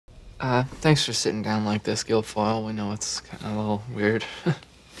Thanks for sitting down like this, Guilfoyle. We know it's kind of a little weird.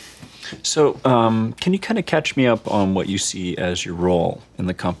 So, can you kind of catch me up on what you see as your role in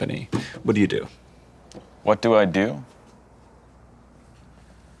the company? What do you do? What do I do?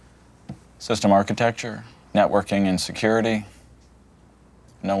 System architecture, networking, and security.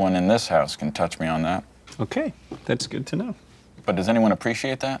 No one in this house can touch me on that. Okay, that's good to know. But does anyone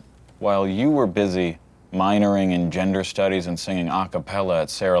appreciate that? While you were busy minoring in gender studies and singing a cappella at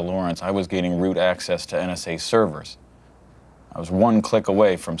Sarah Lawrence, I was gaining root access to NSA servers. I was one click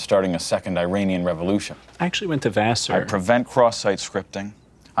away from starting a second Iranian revolution. I actually went to Vassar. I prevent cross-site scripting.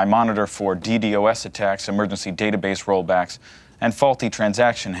 I monitor for DDoS attacks, emergency database rollbacks, and faulty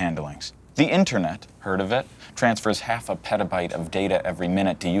transaction handlings. The internet, heard of it, transfers 0.5 petabyte of data every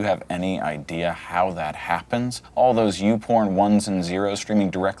minute. Do you have any idea how that happens? All those YouPorn ones and zeros streaming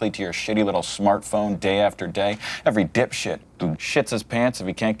directly to your shitty little smartphone day after day. Every dipshit who shits his pants if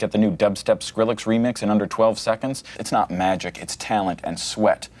he can't get the new dubstep Skrillex remix in under 12 seconds. It's not magic, it's talent and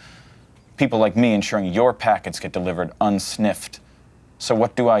sweat. People like me ensuring your packets get delivered unsniffed. So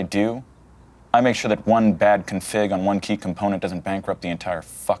what do? I make sure that one bad config on one key component doesn't bankrupt the entire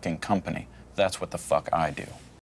fucking company. That's what the fuck I do.